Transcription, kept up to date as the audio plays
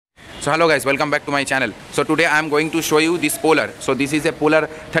So hello guys, welcome back to my channel. So today I am going to show you this Polar. So this is a Polar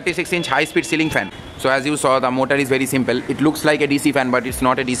 36-inch high-speed ceiling fan. So as you saw, the motor is very simple. It looks like a DC fan, but it's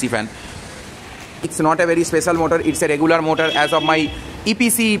not a DC fan. It's not a very special motor. It's a regular motor as of my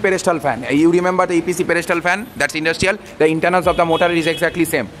EPC pedestal fan. You remember the EPC pedestal fan? That's industrial. The internals of the motor is exactly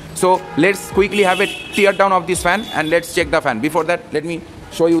same. So let's quickly have a tear down of this fan and let's check the fan. Before that, let me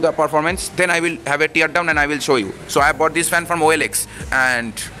show you the performance. Then I will have a tear down and I will show you. So I bought this fan from OLX,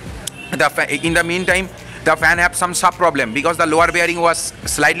 and in the meantime the fan had some sub problem because the lower bearing was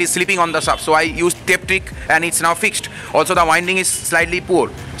slightly slipping on the sub. So I used tape trick and it's now fixed. Also the winding is slightly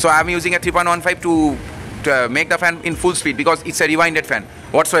poor. So I am using a 3.15 to make the fan in full speed because it's a rewinded fan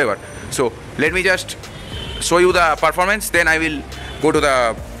whatsoever. So let me just show you the performance, then I will go to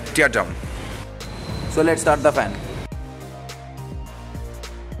the tear down. So let's start the fan.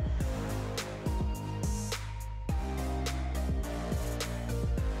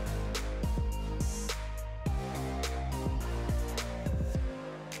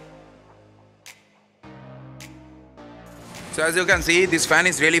 So as you can see, this fan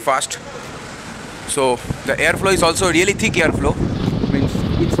is really fast. So the airflow is also really thick airflow. Means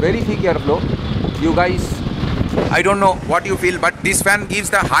it's very thick airflow. You guys, I don't know what you feel, but this fan gives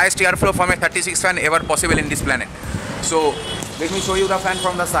the highest airflow from a 36 fan ever possible in this planet. So let me show you the fan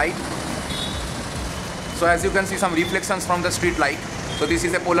from the side. So as you can see, some reflections from the street light. So this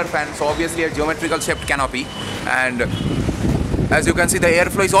is a Polar fan, so obviously a geometrical shaped canopy, and as you can see, the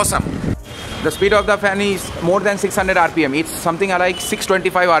airflow is awesome. The speed of the fan is more than 600 RPM. It's something like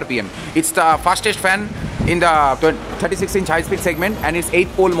 625 RPM. It's the fastest fan in the 36-inch high-speed segment, and it's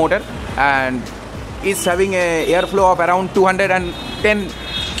 8-pole motor, and it's having a airflow of around 210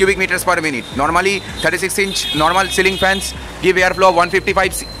 cubic meters per minute. Normally 36-inch normal ceiling fans give airflow of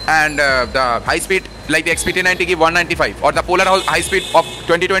 155, and the high-speed like the XP90 give 195, or the Polar high-speed of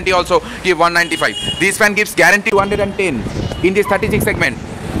 2020 also give 195. This fan gives guaranteed 210 in this 36 segment.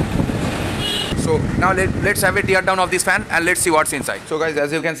 So now let's have a tear down of this fan and let's see what's inside. So guys,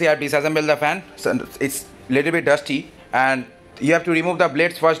 as you can see, I have disassembled the fan. So it's a little bit dusty, and you have to remove the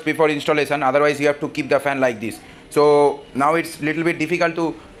blades first before installation, otherwise you have to keep the fan like this. So now it's a little bit difficult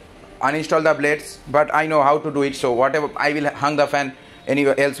to uninstall the blades, but I know how to do it. So whatever, I will hang the fan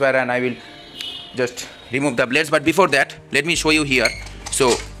anywhere elsewhere and I will just remove the blades. But before that, let me show you here.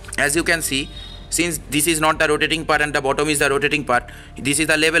 So as you can see, since this is not the rotating part and the bottom is the rotating part, this is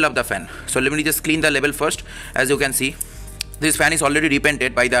the level of the fan. So let me just clean the level first. As you can see, this fan is already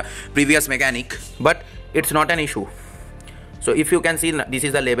repainted by the previous mechanic, but it's not an issue. So if you can see, this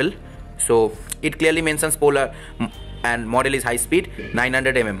is the level. So it clearly mentions Polar and model is high speed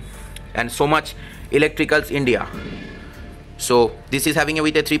 900 mm and so much electricals India. So this is having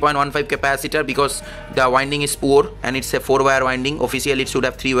with a 3.15 capacitor because the winding is poor and it's a 4-wire winding. Officially it should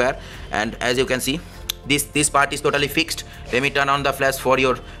have 3-wire, and as you can see, this part is totally fixed. Let me turn on the flash for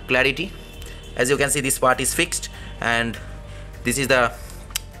your clarity. As you can see, this part is fixed, and this is the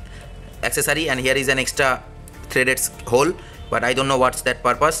accessory, and here is an extra threaded hole, but I don't know what's that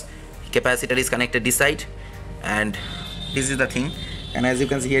purpose. Capacitor is connected this side, and this is the thing, and as you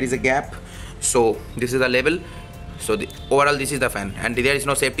can see, here is a gap. So this is the level. So overall this is the fan, and there is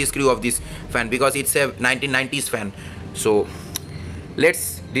no safety screw of this fan because it's a 1990s fan. So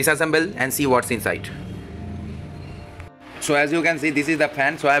let's disassemble and see what's inside. So as you can see, this is the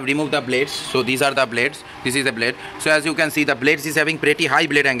fan. So I have removed the blades. So these are the blades. This is the blade. So as you can see, the blades is having pretty high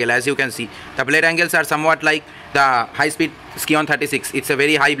blade angle. As you can see, the blade angles are somewhat like the high-speed Skion 36. It's a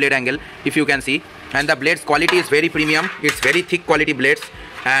very high blade angle, if you can see, and the blades quality is very premium. It's very thick quality blades,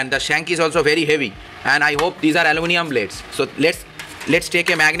 and the shank is also very heavy, and I hope these are aluminum blades. So let's take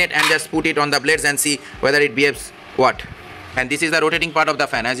a magnet and just put it on the blades and see whether it behaves what. And this is the rotating part of the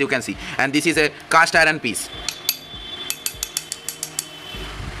fan, as you can see, and this is a cast iron piece.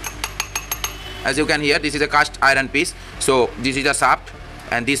 As you can hear, this is a cast iron piece. So this is a shaft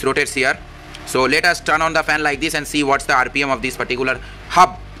and this rotates here. So let us turn on the fan like this and see what's the RPM of this particular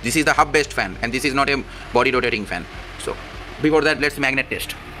hub. This is the hub based fan, and this is not a body rotating fan. So before that, let's magnet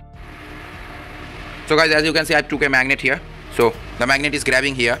test. So guys, as you can see, I took a magnet here. So the magnet is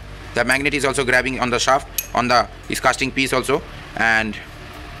grabbing here. The magnet is also grabbing on the shaft, on the this casting piece also, and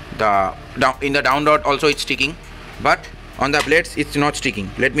in the down dot also it's sticking, but on the blades it's not sticking.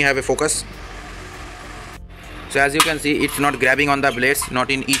 Let me have a focus. So as you can see, it's not grabbing on the blades, not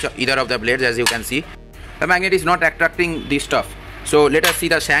in either of the blades. As you can see, the magnet is not attracting this stuff. So let us see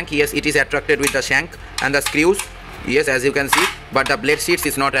the shank. Yes, it is attracted with the shank, and the screws. Yes, as you can see, but the blade sheets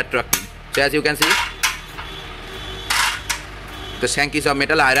is not attracting. So as you can see, the shank is of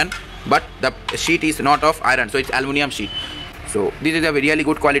metal iron, but the sheet is not of iron, so it's aluminum sheet. So this is a really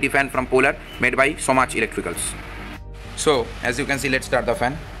good quality fan from Polar, made by So Much Electricals. So as you can see, let's start the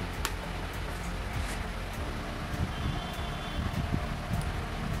fan.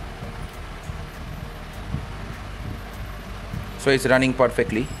 So it's running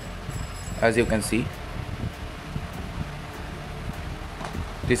perfectly, as you can see.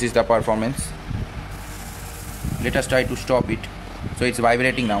 This is the performance. Let us try to stop it. So it's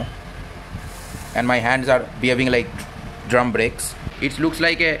vibrating now, and my hands are behaving like drum brakes. It looks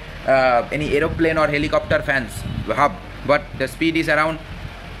like a any aeroplane or helicopter fans hub, but the speed is around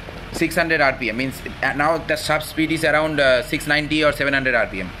 600 rpm. Means now the sub speed is around 690 or 700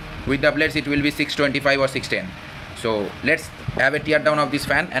 rpm. With the blades it will be 625 or 610. So let's have a tear down of this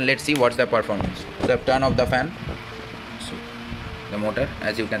fan and let's see what's the performance. So I've turned off the fan. So the motor,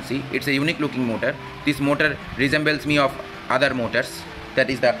 as you can see, it's a unique looking motor. This motor resembles me of other motors, that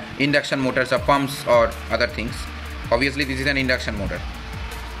is the induction motors of pumps or other things. Obviously this is an induction motor.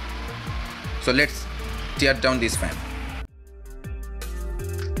 So let's tear down this fan.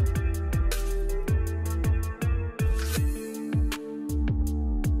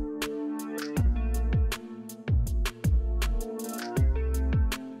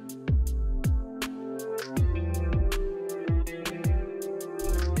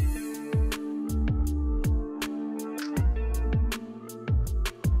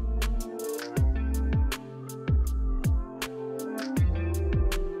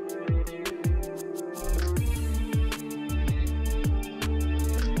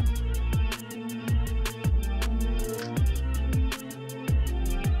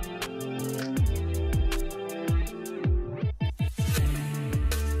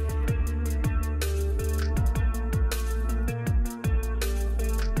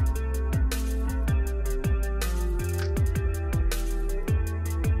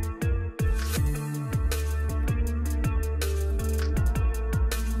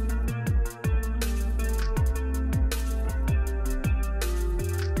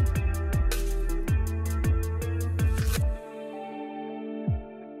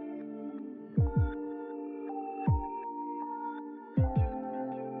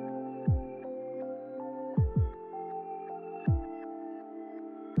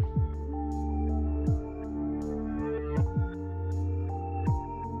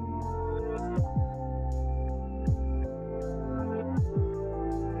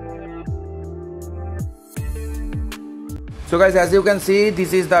 So guys, as you can see,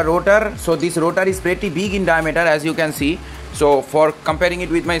 this is the rotor. So this rotor is pretty big in diameter, as you can see. So for comparing it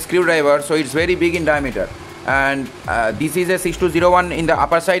with my screwdriver, so it's very big in diameter. And this is a 6201 in the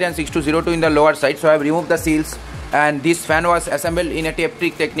upper side and 6202 in the lower side. So I have removed the seals, and this fan was assembled in a tape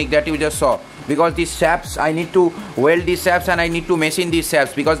trick technique that you just saw. Because these shafts, I need to weld these shafts and I need to machine these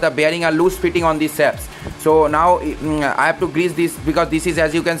shafts because the bearing are loose fitting on these shafts. So now I have to grease this because this is,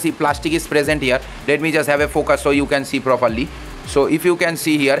 as you can see, plastic is present here. Let me just have a focus so you can see properly. So if you can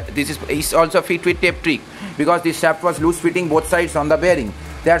see here, this is also fit with tape trick because this shaft was loose fitting both sides on the bearing.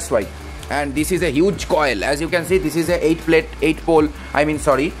 That's why. And this is a huge coil. As you can see, this is a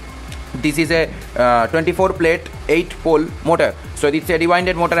this is a 24 plate 8 pole motor. So it's a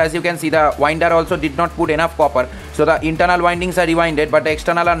rewinded motor. As you can see, the winder also did not put enough copper, so the internal windings are rewinded but the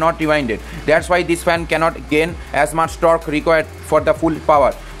external are not rewinded. That's why this fan cannot gain as much torque required for the full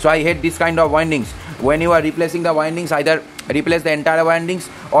power. So I hate this kind of windings. When you are replacing the windings, either replace the entire windings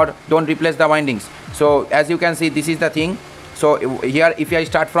or don't replace the windings. So as you can see, this is the thing. So here, if I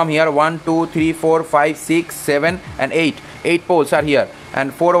start from here, 1 2 3 4 5 6 7 and 8 poles are here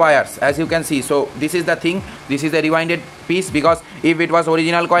and 4 wires, as you can see. So this is the thing. This is the rewinded piece, because if it was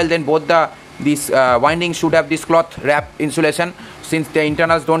original coil, then both these windings should have this cloth wrap insulation. Since the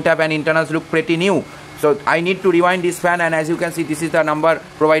internals don't have, and internals look pretty new, so I need to rewind this fan. And as you can see, this is the number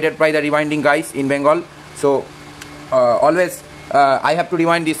provided by the rewinding guys in Bengal. So always I have to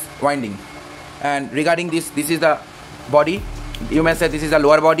rewind this winding. And regarding this is the body. You may say this is the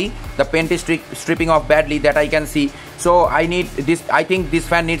lower body. The paint is stripping off badly, that I can see. So I need this. I think this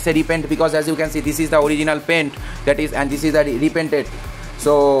fan needs a repaint, because as you can see, this is the original paint that is, and this is the repainted.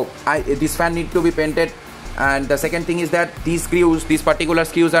 So this fan needs to be painted. And the second thing is that these particular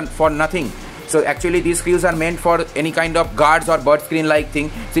screws are for nothing. So actually these screws are meant for any kind of guards or bird screen like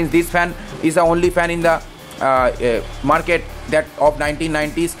thing. Since this fan is the only fan in the market that of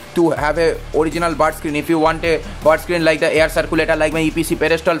 1990s to have a original bird screen. If you want a bird screen like the air circulator, like my EPC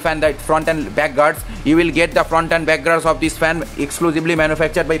pedestal fan, that front and back guards, you will get the front and back guards of this fan exclusively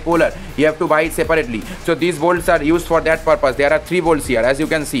manufactured by Polar. You have to buy it separately. So these bolts are used for that purpose. There are 3 bolts here, as you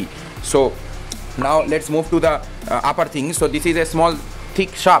can see. So now let's move to the upper thing. So this is a small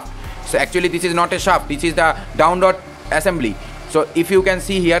thick shaft. So actually this is not a shaft, this is the downward assembly. So if you can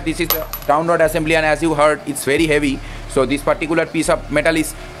see here, this is the downward assembly, and as you heard, it's very heavy. So this particular piece of metal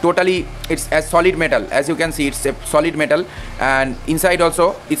is totally, it's a solid metal. As you can see, it's a solid metal, and inside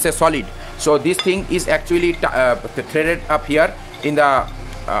also it's a solid. So this thing is actually threaded up here in the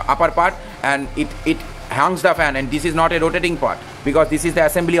upper part, and it hangs the fan, and this is not a rotating part because this is the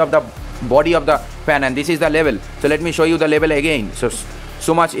assembly of the body of the fan, and this is the level. So let me show you the level again. So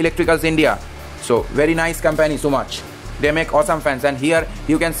Sumach Electricals India, so very nice company, Sumach. They make awesome fans, and here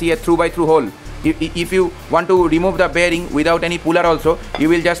you can see a through-by-through hole. If you want to remove the bearing without any puller also, you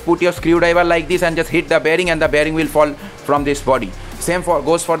will just put your screwdriver like this and just hit the bearing, and the bearing will fall from this body. Same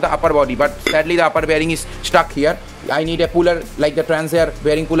goes for the upper body, but sadly the upper bearing is stuck here. I need a puller like the Transair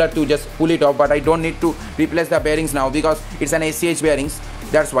bearing puller to just pull it off, but I don't need to replace the bearings now because it's an SCH bearings,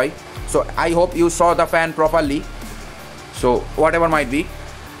 that's why. So I hope you saw the fan properly, so whatever might be.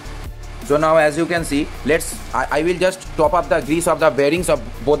 So now as you can see, I will just top up the grease of the bearings of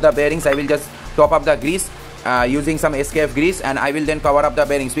both the bearings. I will just top up the grease using some SKF grease, and I will then cover up the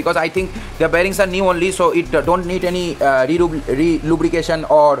bearings because I think the bearings are new only, so it don't need any lubrication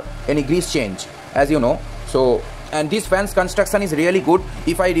or any grease change, as you know. So, and this fan's construction is really good.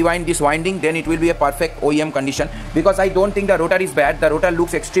 If I rewind this winding, then it will be a perfect OEM condition, because I don't think the rotor is bad. The rotor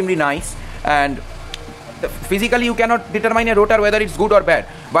looks extremely nice, and physically you cannot determine a rotor whether it's good or bad,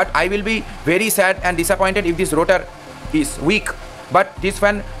 but I will be very sad and disappointed if this rotor is weak. But this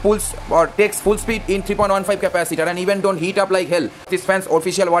fan pulls or takes full speed in 3.15 capacitor, and even don't heat up like hell. This fan's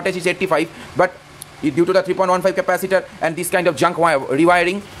official wattage is 85, but due to the 3.15 capacitor and this kind of junk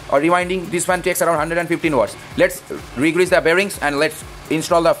rewiring or rewinding, this fan takes around 115 watts. Let's re-grease the bearings and let's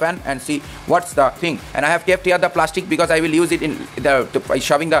install the fan and see what's the thing. And I have kept here the plastic because I will use it in by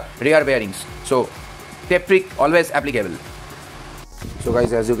shoving the rear bearings. So tape trick always applicable. So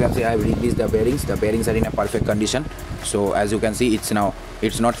guys, as you can see, I have re-greased the bearings. The bearings are in a perfect condition. So as you can see, it's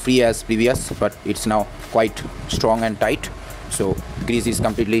not free as previous, but it's now quite strong and tight. So grease is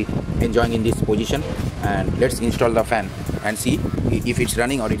completely enjoying in this position, and let's install the fan and see if it's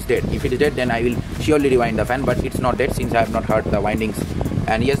running or it's dead. If it's dead, then I will surely rewind the fan, but it's not dead since I have not heard the windings.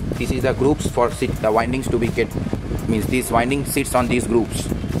 And yes, this is the groups for the windings to be means this winding sits on these groups.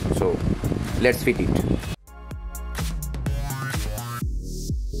 So let's fit it.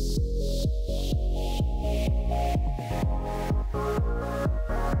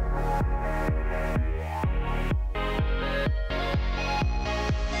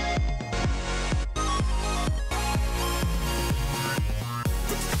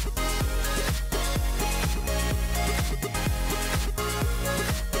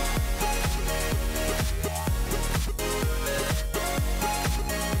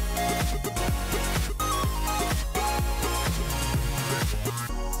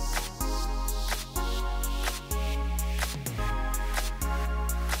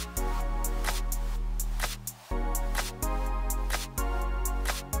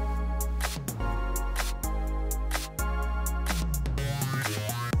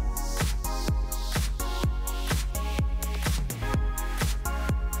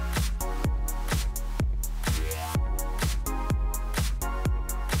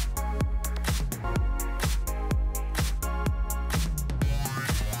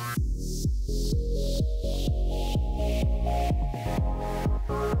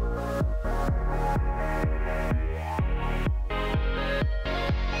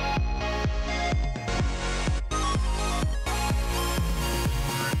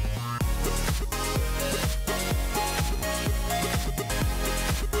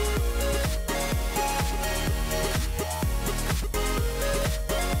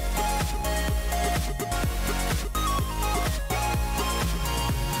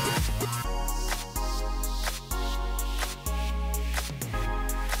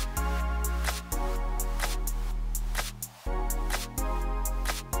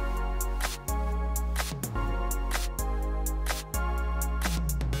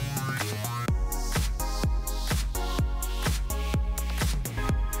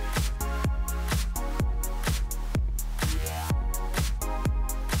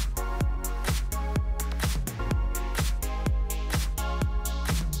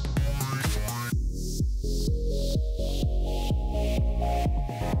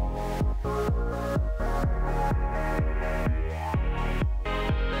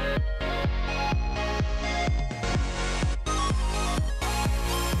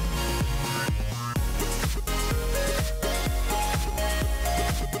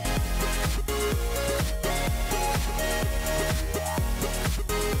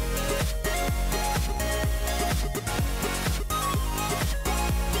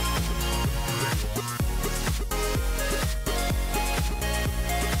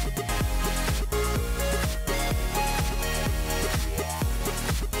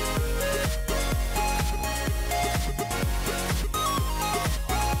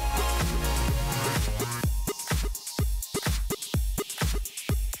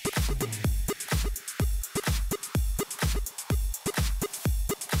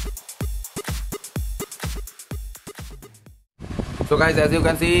 So guys, as you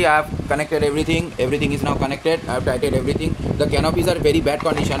can see, I have connected everything. Everything is now connected. I have tightened everything. The canopies are very bad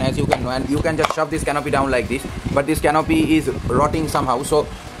condition, as you can know, and you can just shove this canopy down like this. But this canopy is rotting somehow. So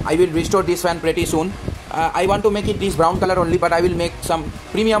I will restore this fan pretty soon. I want to make it this brown color only, but I will make some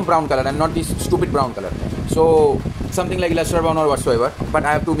premium brown color and not this stupid brown color. So something like luster brown or whatsoever. But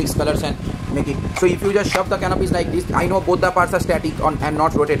I have to mix colors and make it. So if you just shove the canopies like this, I know both the parts are static and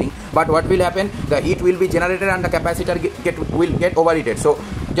not rotating, but what will happen, the heat will be generated and the capacitor will get overheated. So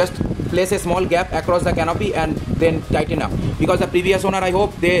just place a small gap across the canopy and then tighten up, because the previous owner, I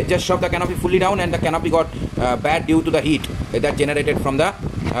hope, they just shoved the canopy fully down and the canopy got bad due to the heat that generated from the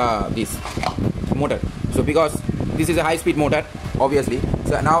this motor. So because this is a high speed motor, obviously,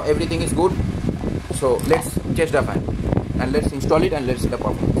 so now everything is good. So let's test the fan and let's install it and let's see the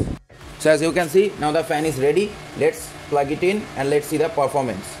performance. So as you can see, now the fan is ready. Let's plug it in and let's see the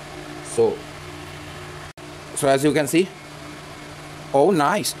performance. So as you can see, oh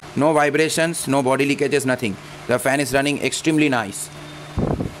nice, no vibrations, no body leakages, nothing. The fan is running extremely nice.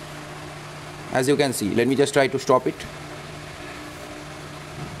 As you can see, let me just try to stop it.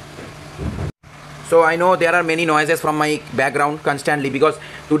 So I know there are many noises from my background constantly, because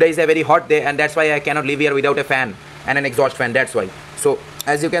today is a very hot day and that's why I cannot live here without a fan and an exhaust fan, that's why. So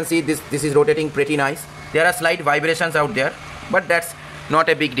as you can see, this is rotating pretty nice. There are slight vibrations out there, but that's not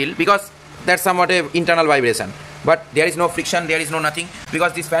a big deal, because that's somewhat a internal vibration. But there is no friction, there is no nothing,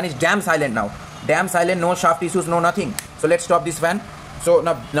 because this fan is damn silent now. Damn silent, no shaft issues, no nothing. So let's stop this fan. So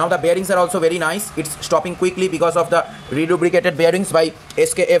now the bearings are also very nice. It's stopping quickly because of the relubricated bearings by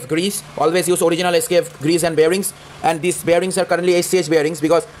SKF grease. Always use original SKF grease and bearings. And these bearings are currently HCH bearings,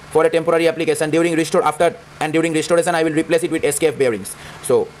 because for a temporary application, during restoration I will replace it with SKF bearings.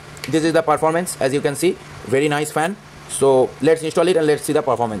 So this is the performance, as you can see. Very nice fan. So let's install it and let's see the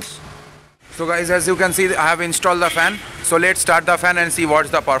performance. So guys, as you can see, I have installed the fan. So let's start the fan and see what's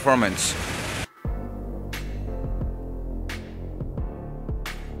the performance.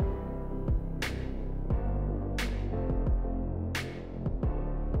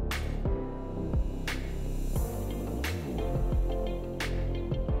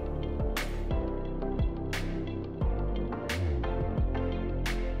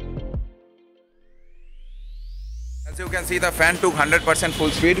 As you can see, the fan took 100% full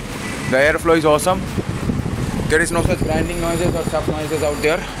speed. The airflow is awesome. There is no such grinding noises or soft noises out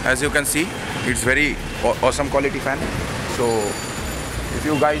there. As you can see, it's very awesome quality fan. So if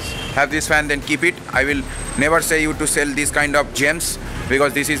you guys have this fan, then keep it. I will never say you to sell these kind of gems,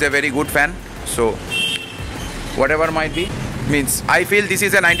 because this is a very good fan. So whatever might be, means I feel this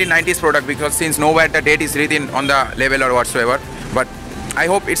is a 1990s product, because since nowhere the date is written on the label or whatsoever. But I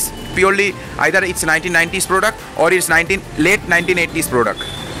hope it's purely either it's 1990s product or it's late 1980s product.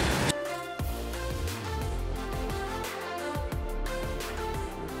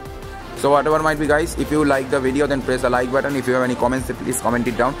 So whatever might be, guys, if you like the video, then press the like button. If you have any comments, please comment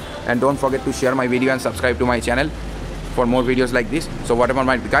it down, and don't forget to share my video and subscribe to my channel for more videos like this. So whatever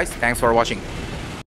might be, guys, thanks for watching.